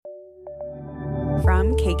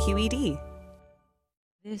from KQED.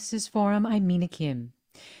 This is Forum. I'm Mina Kim.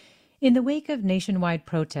 In the wake of nationwide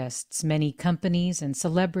protests, many companies and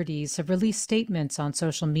celebrities have released statements on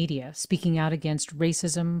social media speaking out against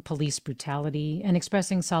racism, police brutality, and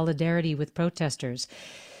expressing solidarity with protesters.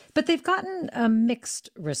 But they've gotten a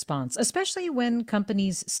mixed response, especially when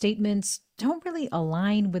companies' statements don't really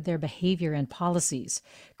align with their behavior and policies.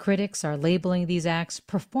 Critics are labeling these acts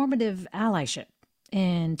performative allyship.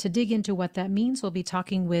 And to dig into what that means, we'll be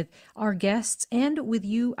talking with our guests and with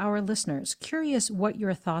you, our listeners. Curious what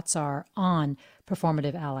your thoughts are on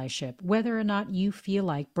performative allyship, whether or not you feel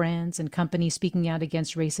like brands and companies speaking out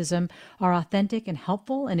against racism are authentic and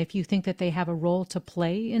helpful, and if you think that they have a role to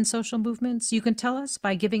play in social movements. You can tell us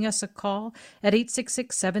by giving us a call at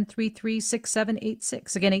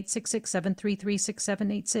 866-733-6786. Again,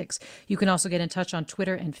 866-733-6786. You can also get in touch on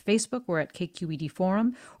Twitter and Facebook. We're at KQED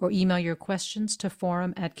Forum, or email your questions to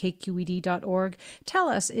forum@kqed.org. Tell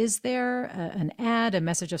us, is there an ad, a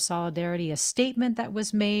message of solidarity, a statement that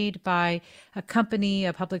was made by a company,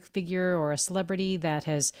 a public figure, or a celebrity that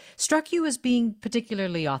has struck you as being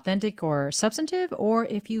particularly authentic or substantive, or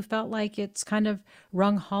if you felt like it's kind of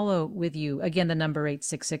rung hollow with you? Again, the number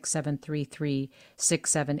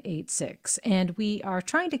 866-733-6786. And we are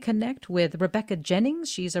trying to connect with Rebecca Jennings.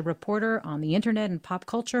 She's a reporter on the internet and pop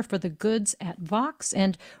culture for The Goods at Vox.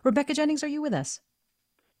 And Rebecca Jennings, are you with us?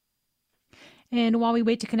 And while we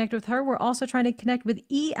wait to connect with her, we're also trying to connect with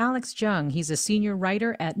E. Alex Jung. He's a senior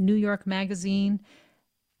writer at New York Magazine.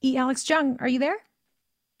 E. Alex Jung, are you there?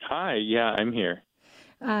 Hi, yeah, I'm here.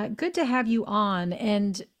 Good to have you on.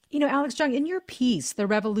 And, Alex Jung, in your piece, The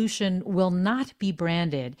Revolution Will Not Be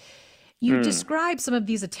Branded, you describe some of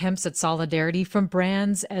these attempts at solidarity from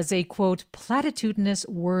brands as a, quote, platitudinous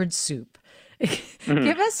word soup.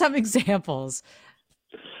 Give us some examples.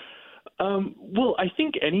 Well, I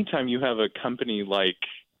think anytime you have a company like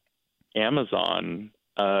Amazon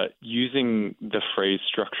using the phrase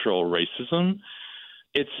structural racism,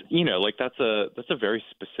 it's, that's a very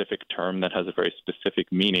specific term that has a very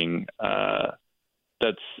specific meaning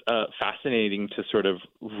that's fascinating to sort of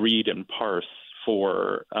read and parse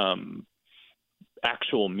for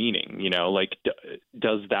actual meaning.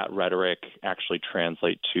 Does that rhetoric actually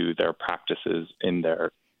translate to their practices in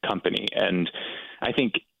their company? And I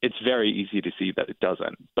think it's very easy to see that it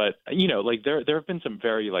doesn't. But, there have been some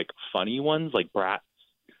very, funny ones, like Bratz.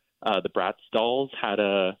 The Bratz dolls had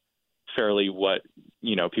a fairly what,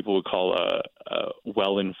 people would call a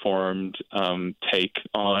well-informed take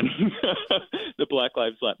on the Black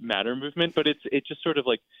Lives Matter movement. But it just sort of,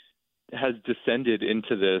 has descended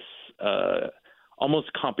into this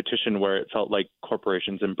almost competition where it felt like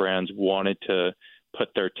corporations and brands wanted to put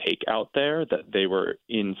their take out there that they were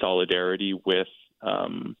in solidarity with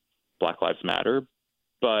Black Lives Matter.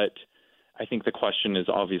 But I think the question is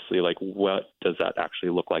obviously what does that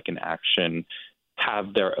actually look like in action?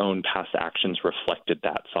 Have their own past actions reflected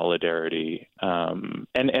that solidarity? And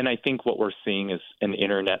I think what we're seeing is an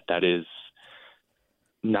internet that is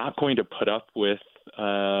not going to put up with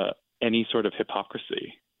any sort of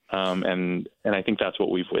hypocrisy. And I think that's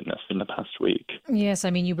what we've witnessed in the past week. Yes, I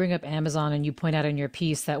mean, you bring up Amazon and you point out in your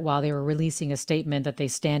piece that while they were releasing a statement that they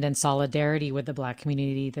stand in solidarity with the Black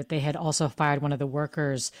community, that they had also fired one of the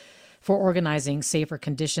workers for organizing safer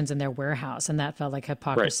conditions in their warehouse, and that felt like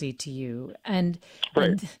hypocrisy to you. And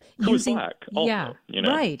who's Black? Also,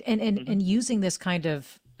 right, and using this kind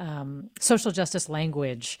of social justice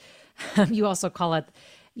language, you also call it,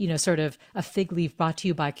 sort of a fig leaf brought to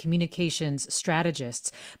you by communications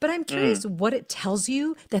strategists. But I'm curious what it tells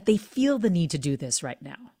you that they feel the need to do this right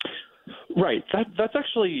now. Right. That's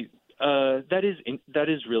actually that is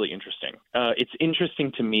really interesting. It's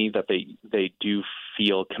interesting to me that they do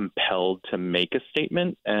feel compelled to make a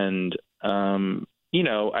statement, and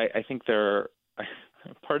I think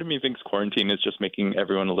part of me thinks quarantine is just making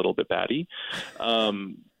everyone a little bit batty,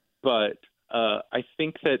 but I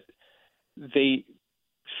think that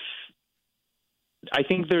I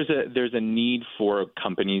think there's a need for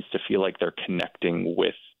companies to feel like they're connecting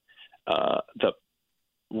with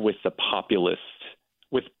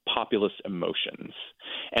populist emotions,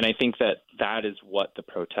 and I think that is what the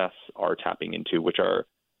protests are tapping into, which are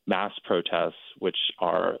mass protests, which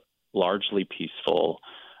are largely peaceful.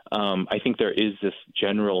 I think there is this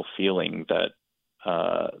general feeling that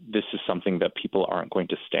this is something that people aren't going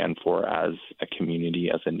to stand for as a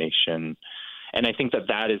community, as a nation, and I think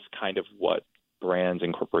that is kind of what brands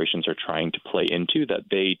and corporations are trying to play into, that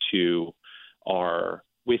they too are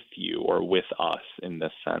with you or with us in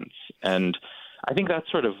this sense. And I think that's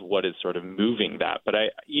sort of what is sort of moving that. But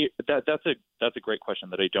that's a great question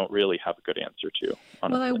that I don't really have a good answer to,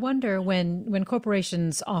 honestly. Well, I wonder when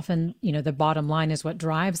corporations often, the bottom line is what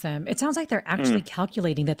drives them. It sounds like they're actually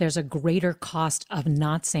calculating that there's a greater cost of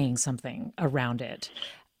not saying something around it,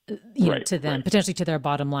 to them, potentially to their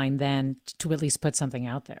bottom line, than to at least put something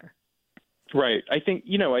out there. Right. I think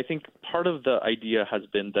part of the idea has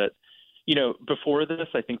been that, before this,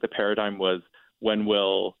 I think the paradigm was, when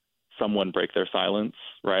will someone break their silence,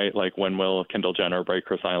 right? Like, when will Kendall Jenner break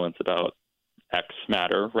her silence about X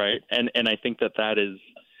matter, right? And I think that is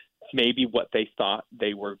maybe what they thought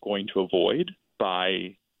they were going to avoid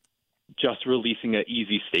by just releasing an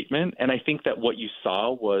easy statement. And I think that what you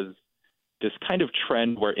saw was this kind of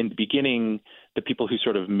trend where, in the beginning, the people who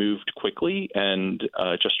sort of moved quickly and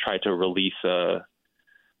just tried to release a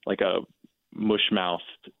mush-mouthed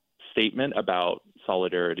statement about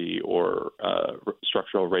solidarity or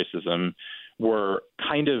structural racism were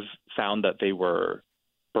kind of found that they were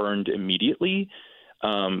burned immediately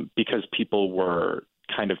because people were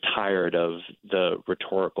kind of tired of the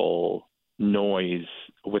rhetorical noise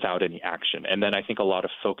without any action. And then I think a lot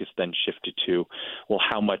of focus then shifted to, well,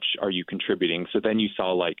 how much are you contributing? So then you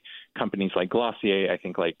saw companies like Glossier, I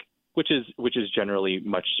think which is generally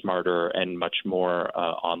much smarter and much more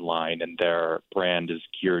online, and their brand is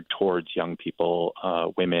geared towards young people,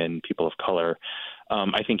 women, people of color.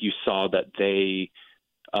 I think you saw that they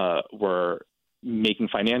were making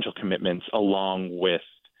financial commitments along with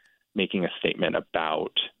making a statement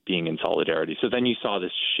about being in solidarity. So then you saw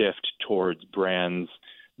this shift towards brands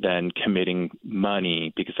then committing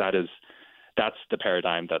money, because that's the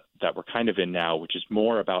paradigm that we're kind of in now, which is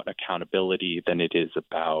more about accountability than it is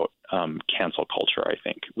about cancel culture, I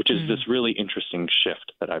think, which is this really interesting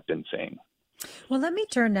shift that I've been seeing. Well, let me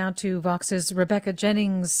turn now to Vox's Rebecca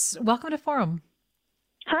Jennings. Welcome to Forum.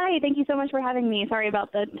 Hi, thank you so much for having me. Sorry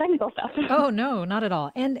about the technical stuff. Oh, no, not at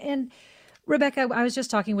all. And Rebecca, I was just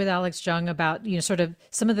talking with Alex Jung about, sort of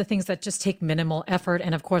some of the things that just take minimal effort.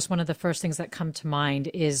 And of course, one of the first things that come to mind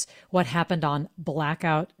is what happened on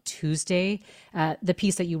Blackout Tuesday. The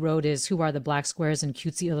piece that you wrote is, "Who are the black squares and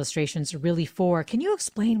cutesy illustrations really for?" Can you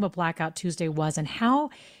explain what Blackout Tuesday was and how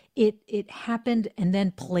it happened and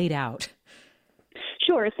then played out?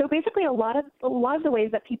 Sure. So basically, a lot of the ways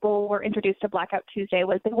that people were introduced to Blackout Tuesday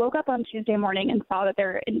was they woke up on Tuesday morning and saw that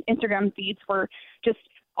their Instagram feeds were just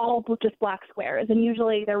black squares. And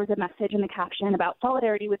usually there was a message in the caption about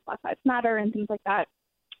solidarity with Black Lives Matter and things like that.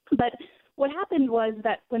 But what happened was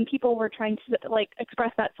that when people were trying to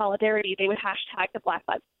express that solidarity, they would hashtag the Black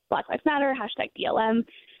Lives Matter, hashtag BLM.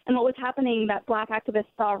 And what was happening that Black activists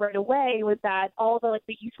saw right away was that all the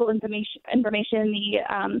useful information,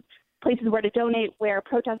 the places where to donate, where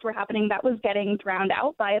protests were happening, that was getting drowned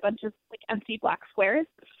out by a bunch of empty black squares.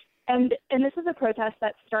 And this is a protest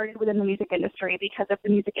that started within the music industry because of the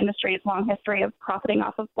music industry's long history of profiting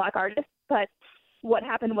off of black artists. But what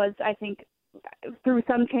happened was, I think, through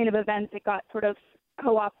some kind of event, it got sort of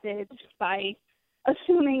co-opted by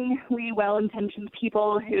assumingly well-intentioned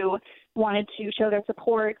people who wanted to show their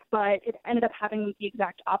support, but it ended up having the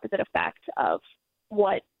exact opposite effect of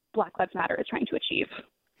what Black Lives Matter is trying to achieve.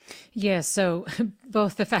 Yes. So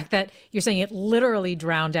both the fact that you're saying it literally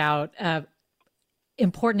drowned out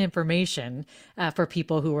important information for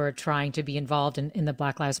people who were trying to be involved in the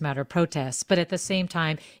Black Lives Matter protests. But at the same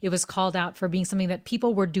time, it was called out for being something that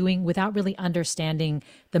people were doing without really understanding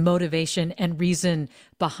the motivation and reason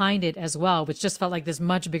behind it as well, which just felt like this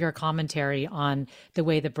much bigger commentary on the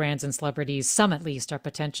way the brands and celebrities, some at least, are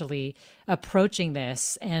potentially approaching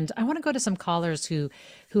this. And I want to go to some callers who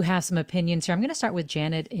have some opinions here. I'm going to start with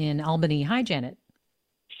Janet in Albany. Hi, Janet.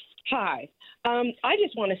 Hi. I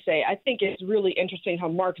just want to say I think it's really interesting how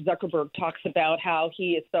Mark Zuckerberg talks about how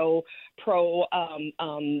he is so pro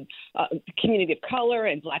community of color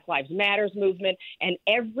and Black Lives Matters movement, and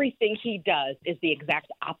everything he does is the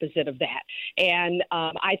exact opposite of that. And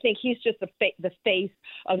I think he's just the face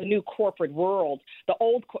of the new corporate world,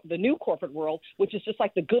 the new corporate world, which is just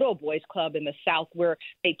like the good old boys club in the South, where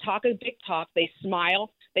they talk a big talk, they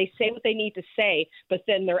smile, they say what they need to say, but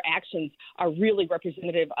then their actions are really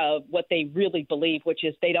representative of what they really believe, which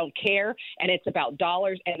is they don't care, and it's about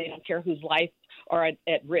dollars, and they don't care whose life are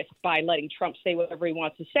at risk by letting Trump say whatever he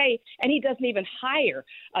wants to say. And he doesn't even hire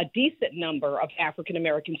a decent number of African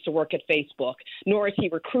Americans to work at Facebook, nor is he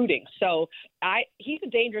recruiting. So he's a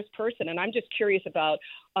dangerous person, and I'm just curious about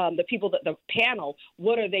the people, the panel,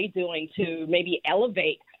 what are they doing to maybe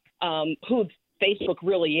elevate who Facebook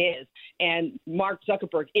really is. And Mark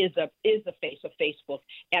Zuckerberg is the face of Facebook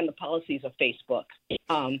and the policies of Facebook.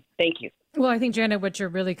 Thank you. Well, I think, Jenna, what you're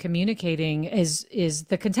really communicating is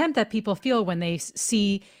the contempt that people feel when they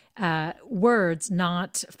see words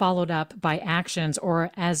not followed up by actions,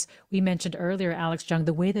 or, as we mentioned earlier, Alex Jung,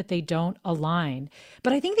 the way that they don't align.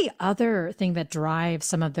 But I think the other thing that drives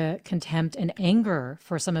some of the contempt and anger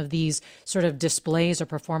for some of these sort of displays or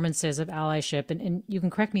performances of allyship, and you can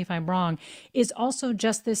correct me if I'm wrong, is also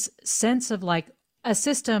just this sense of like a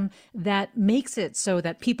system that makes it so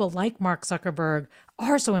that people like Mark Zuckerberg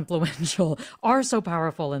are so influential, are so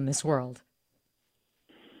powerful in this world.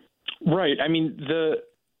 Right. I mean, the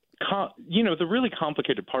really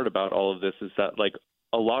complicated part about all of this is that, like,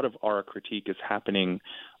 a lot of our critique is happening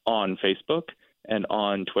on Facebook and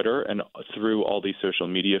on Twitter and through all these social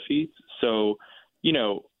media feeds. So,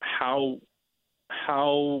 how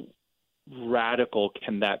radical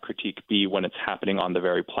can that critique be when it's happening on the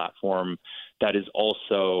very platform that is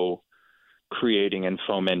also creating and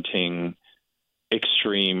fomenting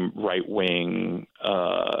extreme right-wing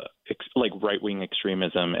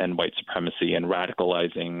extremism and white supremacy, and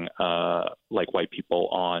radicalizing white people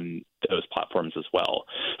on those platforms as well.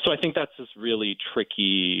 So I think that's this really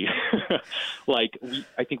tricky. I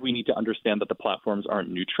think we need to understand that the platforms aren't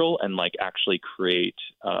neutral, and actually create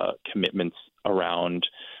commitments around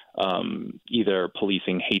either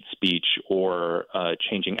policing hate speech or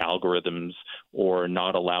changing algorithms, or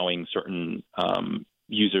not allowing certain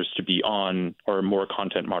users to be on, or more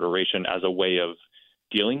content moderation as a way of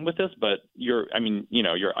dealing with this. But you're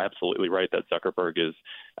absolutely right that Zuckerberg is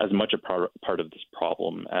as much a part of this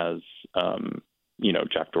problem as,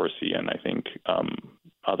 Jack Dorsey and I think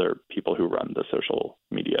other people who run the social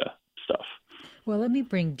media stuff. Well, let me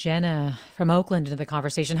bring Jenna from Oakland into the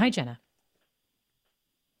conversation. Hi, Jenna.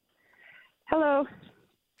 Hello.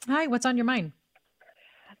 Hi, what's on your mind?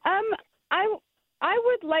 I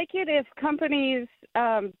would like it if companies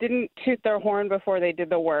didn't toot their horn before they did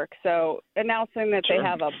the work. So announcing that Sure. they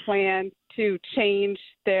have a plan to change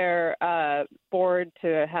their board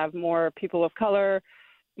to have more people of color,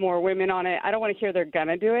 more women on it. I don't want to hear they're going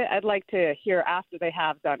to do it. I'd like to hear after they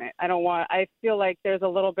have done it. I feel like there's a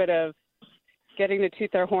little bit of getting to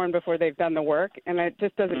toot their horn before they've done the work, and it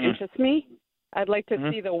just doesn't interest me. I'd like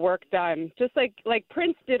to see the work done. Just like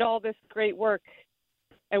Prince did all this great work,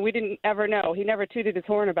 and we didn't ever know. He never tooted his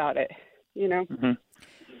horn about it, Mm-hmm.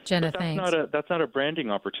 Jenna, but thanks. That's not a branding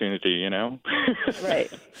opportunity, Right.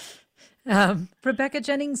 Rebecca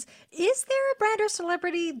Jennings, is there a brand or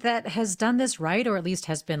celebrity that has done this right, or at least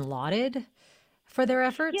has been lauded for their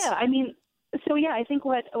efforts? Yeah, I think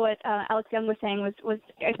what Alex Young was saying was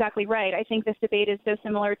exactly right. I think this debate is so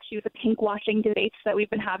similar to the pinkwashing debates that we've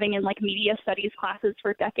been having in media studies classes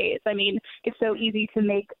for decades. I mean, it's so easy to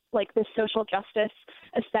make this social justice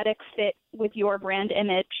aesthetic fit with your brand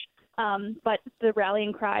image. But the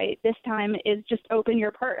rallying cry this time is just open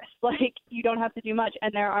your purse. You don't have to do much.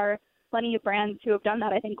 And there are plenty of brands who have done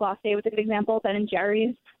that. I think Glossier was a good example, Ben &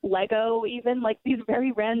 Jerry's, Lego, even these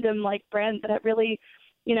very random brands that really,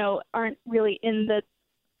 aren't really in the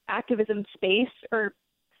activism space, or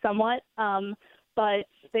somewhat. But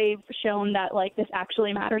they've shown that this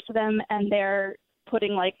actually matters to them, and they're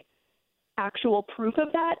putting actual proof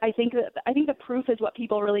of that. I think the proof is what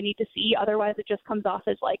people really need to see. Otherwise, it just comes off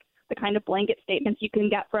as the kind of blanket statements you can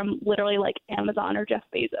get from literally Amazon or Jeff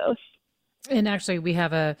Bezos. And actually, we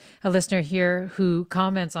have a listener here who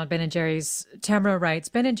comments on Ben & Jerry's. Tamara writes,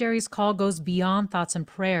 Ben & Jerry's call goes beyond thoughts and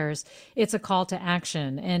prayers. It's a call to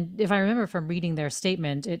action. And if I remember from reading their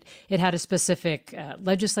statement, it had a specific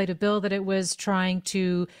legislative bill that it was trying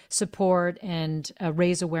to support and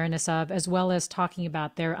raise awareness of, as well as talking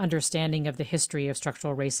about their understanding of the history of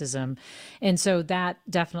structural racism. And so that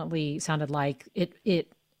definitely sounded like it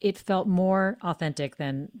felt more authentic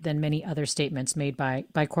than many other statements made by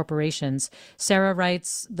corporations. Sarah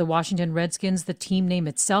writes, the Washington Redskins, the team name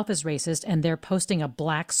itself is racist, and they're posting a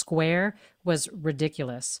black square was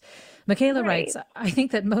ridiculous. Michaela writes, I think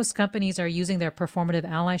that most companies are using their performative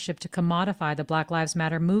allyship to commodify the Black Lives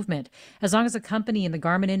Matter movement. As long as a company in the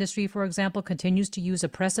garment industry, for example, continues to use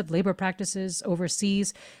oppressive labor practices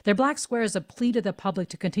overseas, their black square is a plea to the public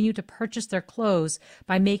to continue to purchase their clothes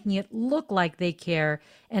by making it look like they care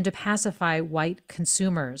and to pacify white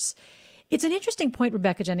consumers. It's an interesting point,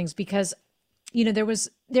 Rebecca Jennings, because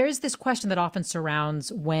there is this question that often surrounds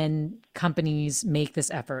when companies make this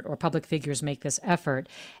effort or public figures make this effort,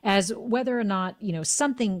 as whether or not,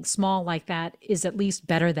 something small like that is at least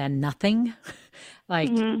better than nothing.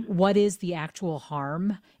 What is the actual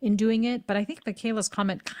harm in doing it? But I think Michaela's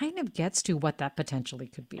comment kind of gets to what that potentially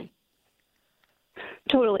could be.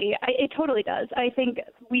 Totally. It totally does. I think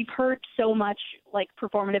we've heard so much like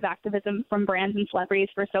performative activism from brands and celebrities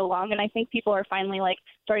for so long. And I think people are finally like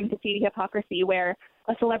starting to see the hypocrisy where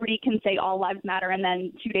a celebrity can say all lives matter and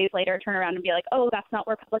then 2 days later turn around and be like, oh, that's not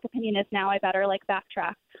where public opinion is now. I better like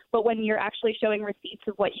backtrack. But when you're actually showing receipts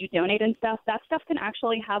of what you donate and stuff, that stuff can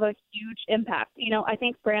actually have a huge impact. You know, I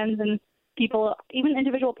think brands and people, even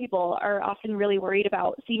individual people, are often really worried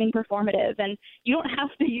about seeming performative. And you don't have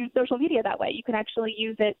to use social media that way. You can actually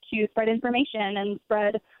use it to spread information and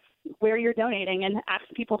spread where you're donating and ask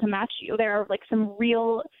people to match you. There are like some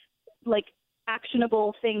real like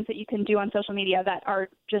actionable things that you can do on social media that are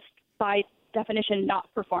just by definition not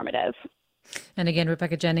performative. And again,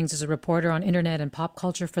 Rebecca Jennings is a reporter on internet and pop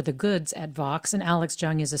culture for The Goods at Vox, and Alex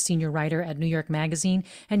Jung is a senior writer at New York Magazine.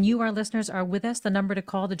 And you, our listeners, are with us. The number to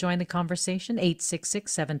call to join the conversation,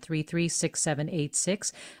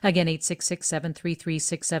 866-733-6786. Again,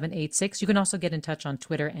 866-733-6786. You can also get in touch on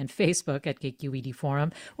Twitter and Facebook at KQED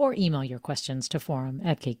Forum, or email your questions to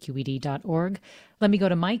forum@kqed.org. Let me go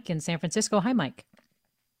to Mike in San Francisco. Hi, Mike.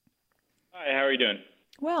 Hi, how are you doing?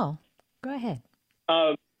 Well, go ahead.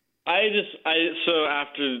 So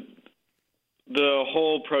after the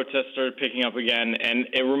whole protest started picking up again, and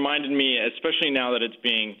it reminded me, especially now that it's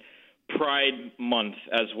being Pride Month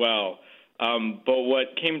as well. But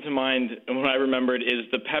what came to mind and what I remembered is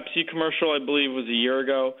the Pepsi commercial, I believe was a year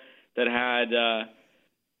ago, that had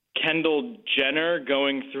Kendall Jenner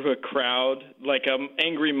going through a crowd like an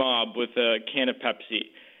angry mob with a can of Pepsi.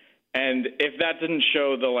 And if that didn't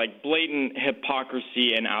show the like blatant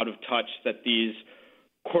hypocrisy and out of touch that these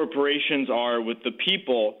corporations are with the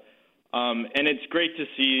people, and it's great to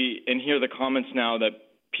see and hear the comments now that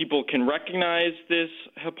people can recognize this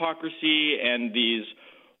hypocrisy and these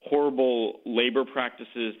horrible labor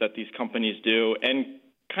practices that these companies do, and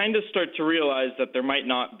kind of start to realize that there might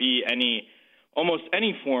not be almost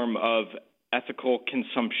any form of ethical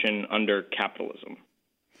consumption under capitalism.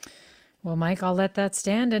 Well, Mike, I'll let that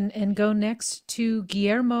stand and go next to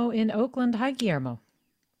Guillermo in Oakland. Hi, Guillermo.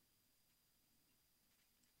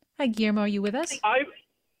 Hi, Guillermo. Are you with us? I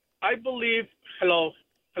believe. Hello.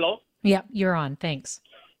 Yeah, you're on. Thanks.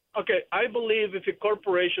 Okay. I believe if a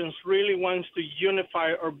corporation really wants to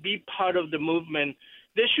unify or be part of the movement,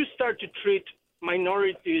 they should start to treat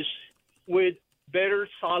minorities with better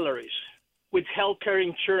salaries, with healthcare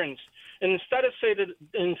insurance, and instead of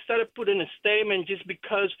putting a statement just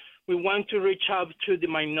because we want to reach out to the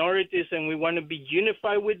minorities and we want to be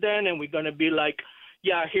unified with them, and we're going to be like,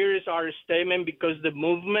 yeah, here is our statement because the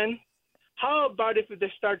movement. How about if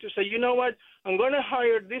they start to say, you know what, I'm going to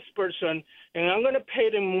hire this person and I'm going to pay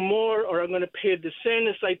them more, or I'm going to pay the same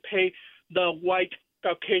as I pay the white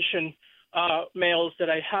Caucasian males that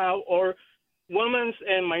I have, or women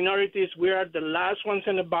and minorities, we are the last ones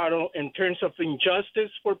in the battle in terms of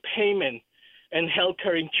injustice for payment and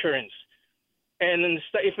healthcare insurance. And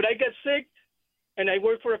if I get sick and I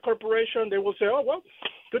work for a corporation, they will say, oh, well,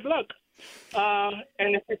 good luck.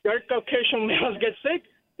 And if their Caucasian males get sick,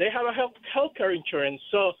 they have a healthcare insurance.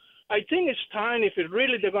 So I think it's time, if they're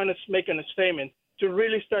going to make a statement, to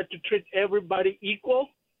really start to treat everybody equal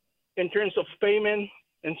in terms of payment,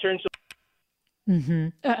 in terms of. Mm-hmm.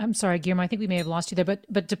 I'm sorry, Guillermo, I think we may have lost you there,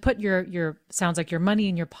 but to put your sounds like your money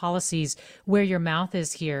and your policies where your mouth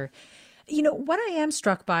is here. You know, what I am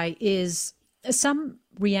struck by is some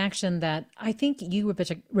reaction that I think you,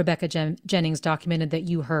 Rebecca Jennings, documented that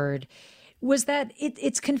you heard, was that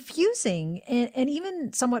it's confusing and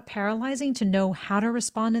even somewhat paralyzing to know how to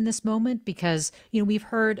respond in this moment, because, you know, we've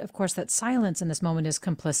heard, of course, that silence in this moment is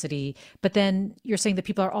complicity, but then you're saying that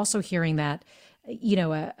people are also hearing that, you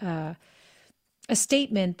know, a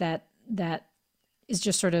statement that is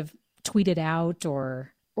just sort of tweeted out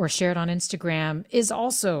or shared on Instagram is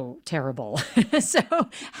also terrible. So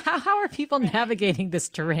how are people navigating this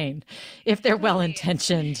terrain if they're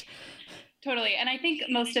well-intentioned? Totally. And I think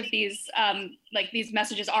most of these these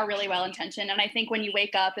messages are really well-intentioned. And I think when you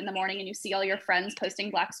wake up in the morning and you see all your friends posting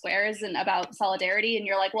black squares and about solidarity, and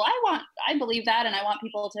you're like, well, I believe that, and I want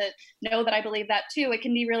people to know that I believe that too. It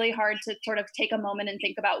can be really hard to sort of take a moment and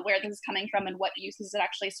think about where this is coming from and what use is it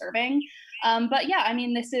actually serving. But yeah, I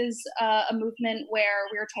mean, this is a movement where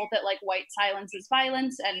we're told that like white silence is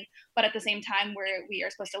violence, but at the same time we are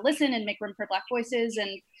supposed to listen and make room for black voices, and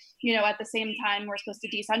you know, at the same time we're supposed to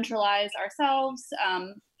decentralize ourselves,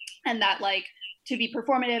 and that like to be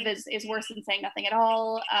performative is worse than saying nothing at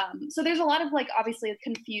all. So there's a lot of like obviously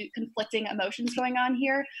conflicting emotions going on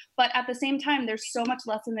here, but at the same time there's so much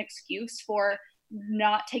less an excuse for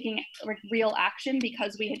not taking like real action,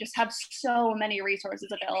 because we just have so many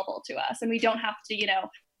resources available to us, and we don't have to, you know,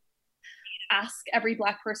 ask every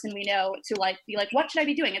Black person we know to like be like, what should I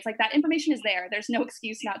be doing? It's like that information is there. There's no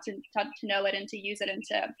excuse not to know it and to use it and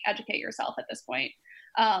to educate yourself at this point.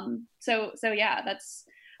 So yeah, that's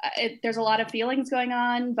there's a lot of feelings going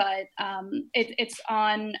on, but it's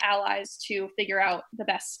on allies to figure out the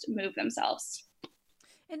best move themselves.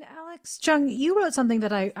 And Alex Chung, you wrote something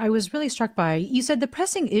that I was really struck by. You said the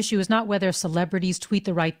pressing issue is not whether celebrities tweet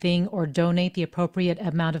the right thing or donate the appropriate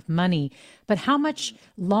amount of money, but how much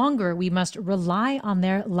longer we must rely on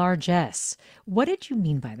their largesse. What did you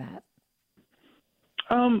mean by that?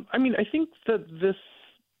 I mean, I think that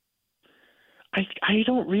I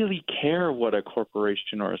don't really care what a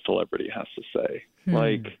corporation or a celebrity has to say.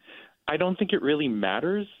 Like, I don't think it really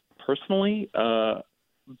matters personally.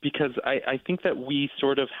 Because I think that we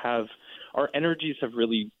sort of have our energies have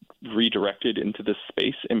really redirected into this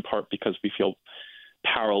space in part because we feel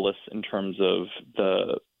powerless in terms of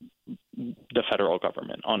the federal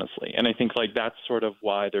government, honestly. And I think like that's sort of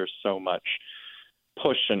why there's so much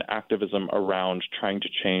push and activism around trying to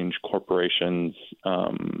change corporations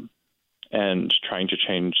and trying to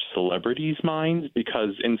change celebrities' minds,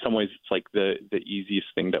 because in some ways it's like the easiest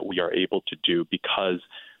thing that we are able to do because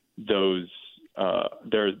those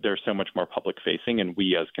they're so much more public facing, and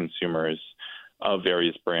we as consumers of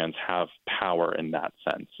various brands have power in that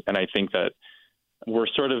sense. And I think that we're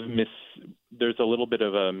sort of there's a little bit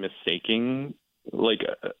of a mistaking, like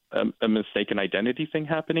a mistaken identity thing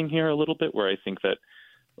happening here a little bit, where I think that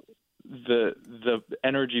the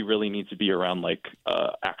energy really needs to be around like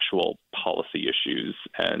actual policy issues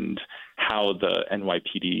and how the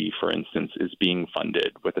NYPD, for instance, is being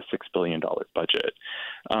funded with a $6 billion budget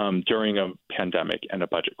during a pandemic and a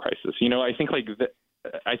budget crisis. You know, I think like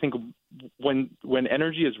I think when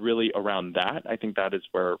energy is really around that, I think that is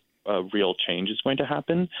where real change is going to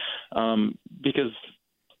happen, because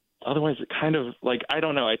otherwise it kind of like, I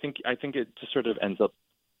don't know. I think it just sort of ends up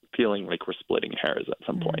feeling like we're splitting hairs at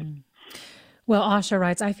some point. Well, Asha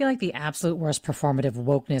writes, I feel like the absolute worst performative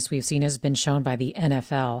wokeness we've seen has been shown by the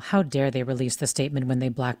NFL. How dare they release the statement when they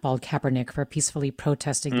blackballed Kaepernick for peacefully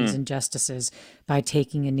protesting these injustices by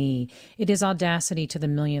taking a knee. It is audacity to the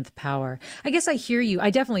millionth power. I guess I hear you.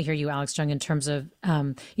 I definitely hear you, Alex Chung, in terms of,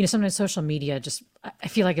 sometimes social media just, I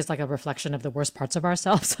feel like it's like a reflection of the worst parts of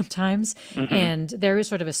ourselves sometimes. And there is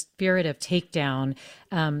sort of a spirit of takedown,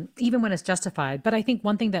 even when it's justified. But I think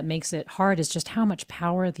one thing that makes it hard is just how much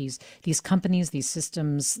power these companies, these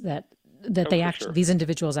systems that they actually, these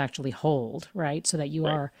individuals actually hold, right? So that you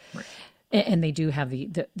are, and they do have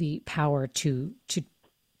the power to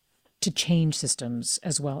change systems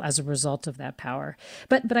as well as a result of that power.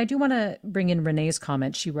 But I do want to bring in Renee's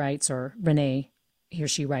comment. She writes, or Renee, here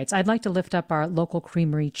she writes, I'd like to lift up our local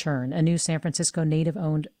creamery Churn, a new San Francisco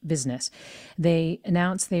native-owned business. They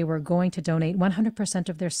announced they were going to donate 100%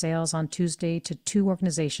 of their sales on Tuesday to 2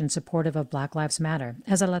 organizations supportive of Black Lives Matter.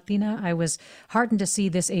 As a Latina, I was heartened to see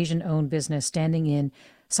this Asian-owned business standing in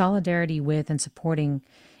solidarity with and supporting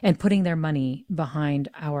and putting their money behind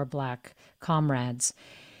our Black comrades.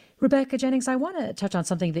 Rebecca Jennings, I want to touch on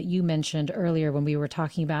something that you mentioned earlier when we were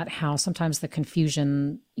talking about how sometimes the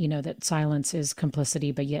confusion, that silence is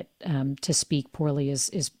complicity, but yet to speak poorly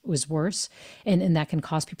was worse, and that can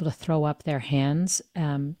cause people to throw up their hands.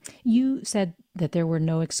 You said that there were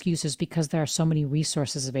no excuses because there are so many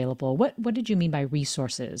resources available. What did you mean by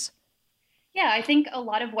resources? Yeah, I think a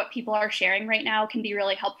lot of what people are sharing right now can be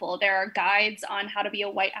really helpful. There are guides on how to be a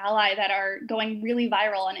white ally that are going really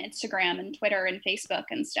viral on Instagram and Twitter and Facebook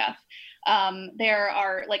and stuff. There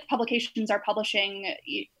are publications are publishing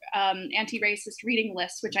anti-racist reading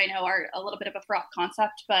lists, which I know are a little bit of a fraught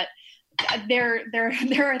concept, but there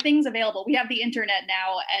are things available. We have the internet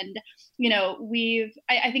now, and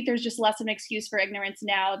I think there's just less of an excuse for ignorance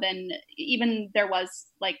now than even there was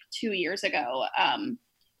 2 years ago.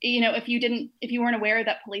 If you weren't aware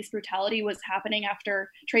that police brutality was happening after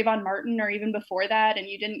Trayvon Martin or even before that, and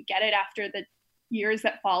you didn't get it after the years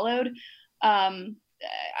that followed,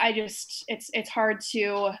 it's hard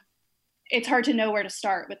to know where to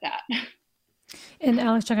start with that. And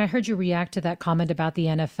Alex Chung, I heard you react to that comment about the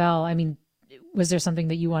NFL. I mean, was there something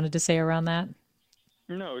that you wanted to say around that?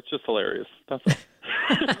 No, it's just hilarious. That's all.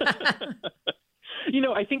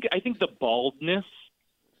 I think the baldness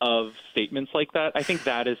of statements like that, I think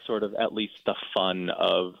that is sort of at least the fun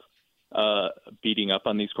of beating up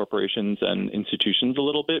on these corporations and institutions a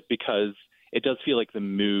little bit, because it does feel like the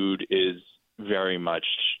mood is very much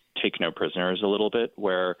take no prisoners a little bit,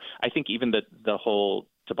 where I think even the whole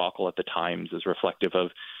debacle at the Times is reflective of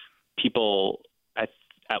people at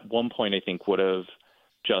one point I think would have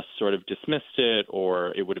just sort of dismissed it,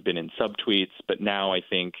 or it would have been in subtweets. But now I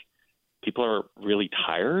think people are really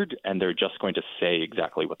tired and they're just going to say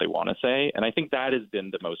exactly what they want to say. And I think that has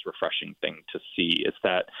been the most refreshing thing to see, is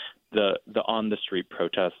that the on the street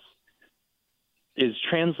protests is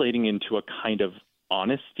translating into a kind of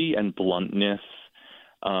honesty and bluntness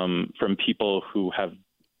from people who have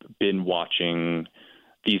been watching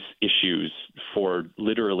these issues for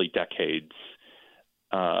literally decades,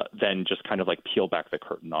 then just kind of like peel back the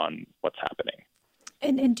curtain on what's happening.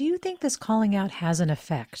 And do you think this calling out has an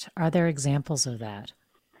effect? Are there examples of that?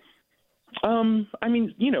 I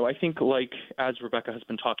mean, I think, like, as Rebecca has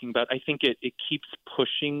been talking about, I think it keeps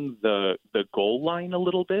pushing the goal line a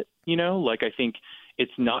little bit, Like, I think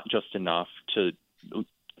it's not just enough to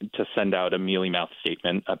send out a mealy-mouthed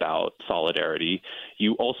statement about solidarity.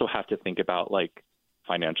 You also have to think about, like,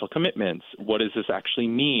 financial commitments. What does this actually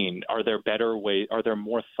mean? Are there better ways? Are there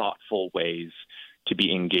more thoughtful ways to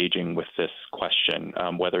be engaging with this question,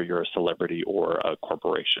 whether you're a celebrity or a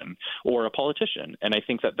corporation or a politician? And I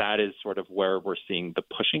think that is sort of where we're seeing the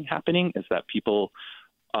pushing happening, is that people,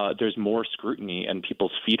 there's more scrutiny and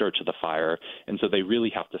people's feet are to the fire. And so they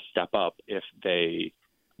really have to step up if they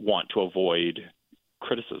want to avoid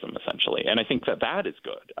criticism, essentially. And I think that is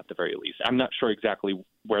good, at the very least. I'm not sure exactly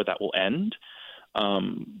where that will end,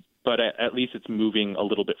 but at least it's moving a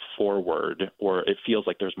little bit forward, or it feels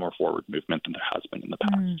like there's more forward movement than there has been in the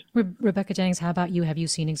past. Rebecca Jennings, how about you? Have you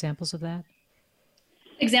seen examples of that?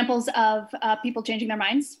 Examples of people changing their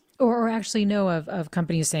minds? Or actually know of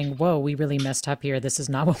companies saying, whoa, we really messed up here. This is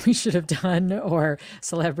not what we should have done, or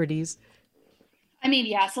celebrities? I mean,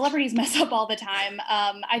 yeah, celebrities mess up all the time.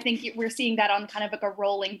 I think we're seeing that on kind of like a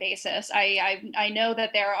rolling basis. I know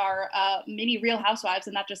that there are many Real Housewives,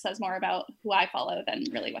 and that just says more about who I follow than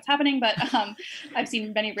really what's happening. But I've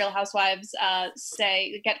seen many Real Housewives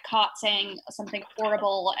get caught saying something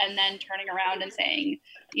horrible and then turning around and saying,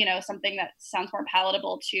 something that sounds more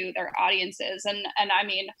palatable to their audiences. And I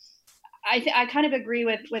mean, I kind of agree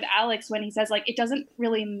with Alex when he says, like, it doesn't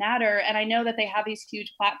really matter. And I know that they have these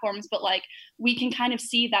huge platforms, but like, we can kind of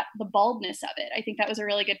see that the baldness of it. I think that was a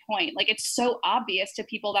really good point. Like, it's so obvious to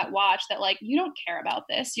people that watch that, like, you don't care about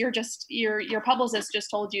this. You're just, your publicist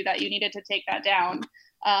just told you that you needed to take that down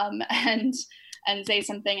and say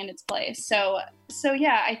something in its place. So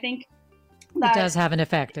yeah, I think it does have an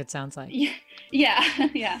effect, it sounds like.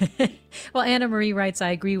 Yeah. Well, Anna Marie writes, I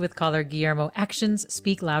agree with caller Guillermo. Actions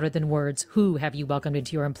speak louder than words. Who have you welcomed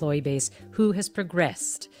into your employee base? Who has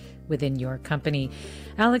progressed within your company?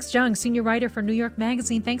 Alex Jung, senior writer for New York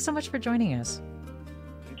Magazine, thanks so much for joining us.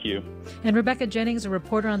 Thank you. And Rebecca Jennings, a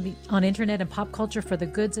reporter on internet and pop culture for The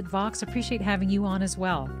Goods at Vox. Appreciate having you on as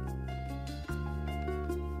well.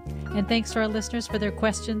 And thanks to our listeners for their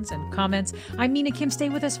questions and comments. I'm Mina Kim. Stay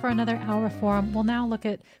with us for another hour of Forum. We'll now look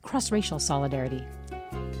at cross-racial solidarity.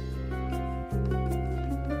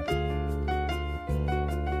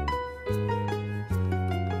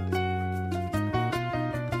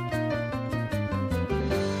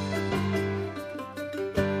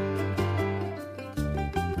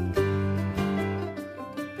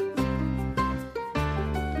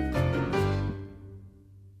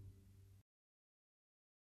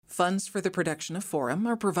 Funds for the production of Forum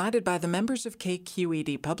are provided by the members of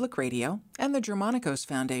KQED Public Radio and the Germanicos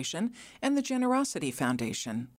Foundation and the Generosity Foundation.